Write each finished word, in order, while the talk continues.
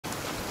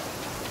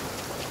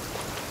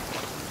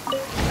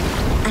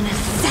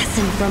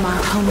assassin from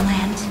our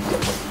homeland,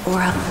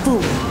 or a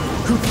fool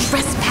who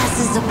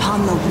trespasses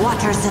upon the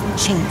waters of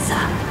Chainsa.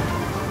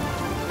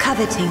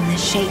 Coveting the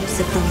shapes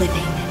of the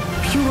living,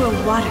 pure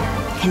water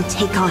can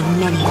take on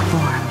many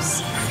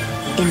forms.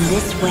 In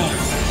this way,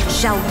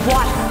 shall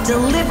water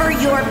deliver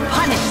your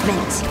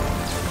punishment!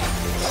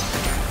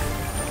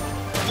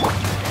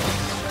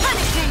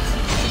 Punishment!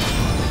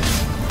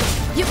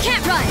 You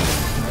can't run!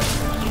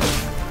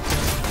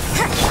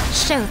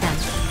 Show them.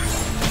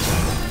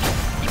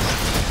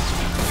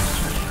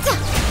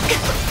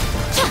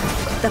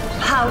 The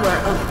power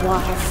of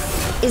water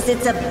is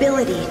its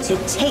ability to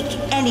take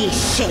any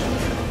shape.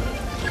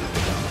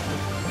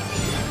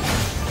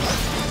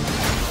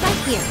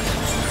 Right here.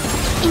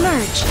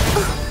 Emerge.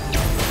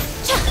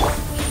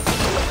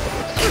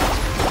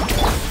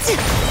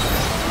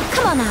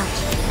 Come on out.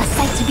 A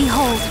sight to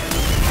behold.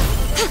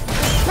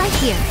 Right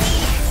here.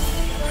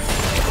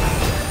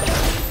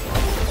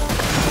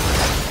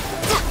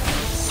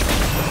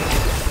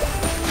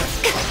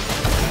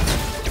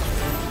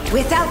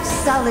 Without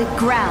solid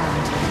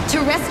ground,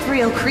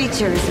 terrestrial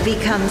creatures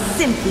become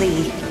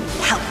simply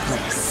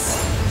helpless.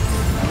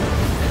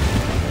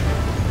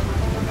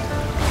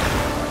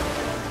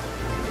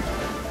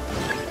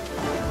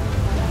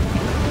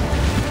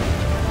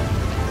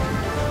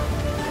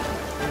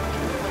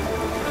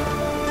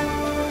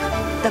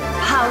 The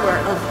power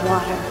of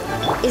water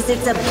is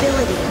its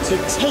ability to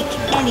take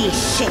any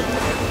shape.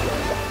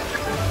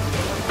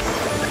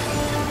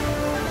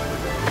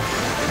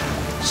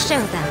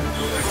 Show them.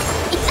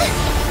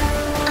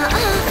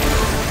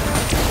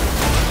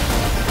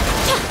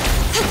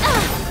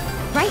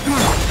 Right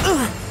now.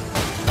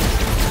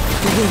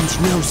 The wind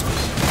knows me.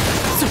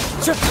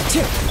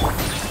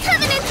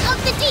 Covenant of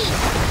the Deep!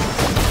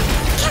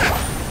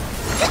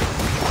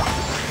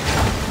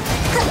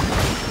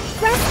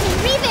 Rest and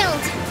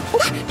rebuild!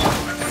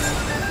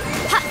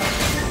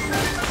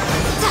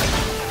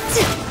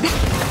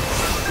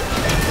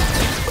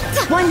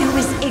 One who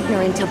is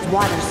ignorant of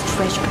water's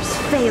treasures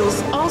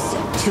fails also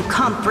to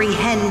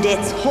comprehend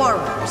its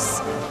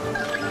horrors.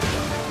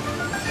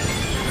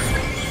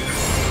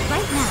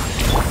 Right now.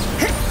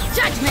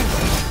 Judgment!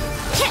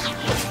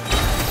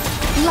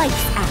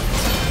 Lights out.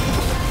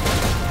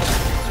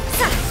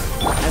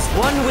 As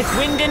one with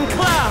wind and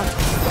cloud.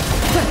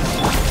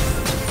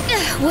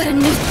 What a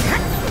new...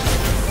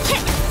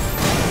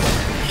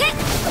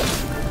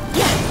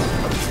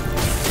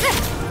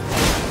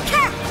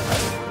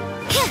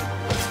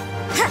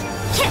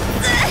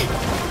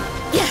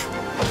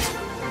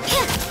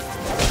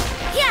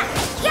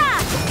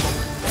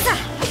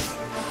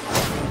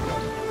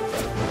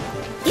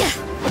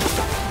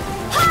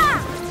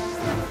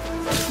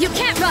 You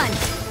can't run!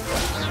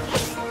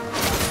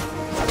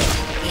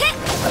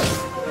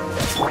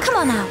 Come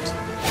on out.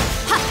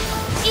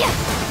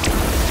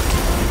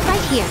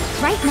 Right here,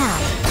 right now.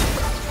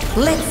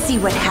 Let's see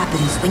what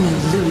happens when you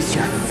lose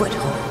your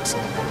foothold.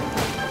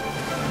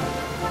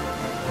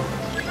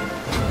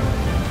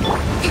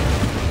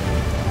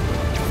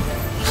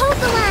 Hold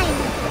the line!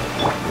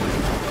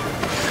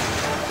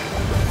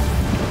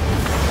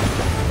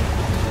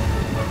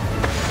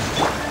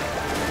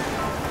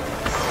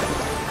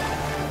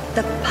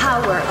 The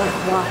power of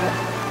water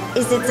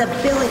is its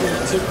ability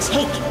to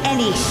take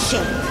any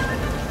shape.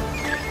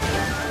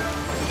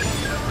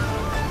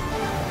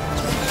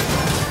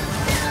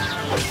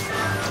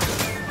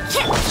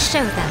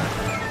 Show them.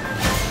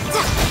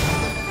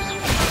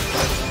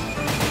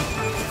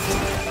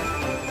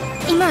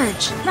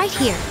 Emerge, right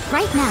here,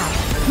 right now.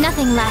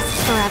 Nothing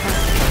lasts forever.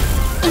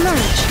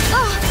 Emerge.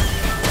 Oh!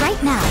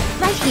 Right now,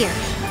 right here.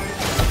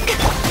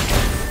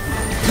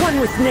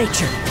 One with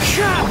nature.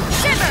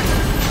 Shiver!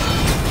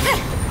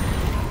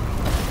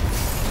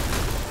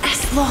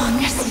 As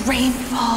long as rain falls.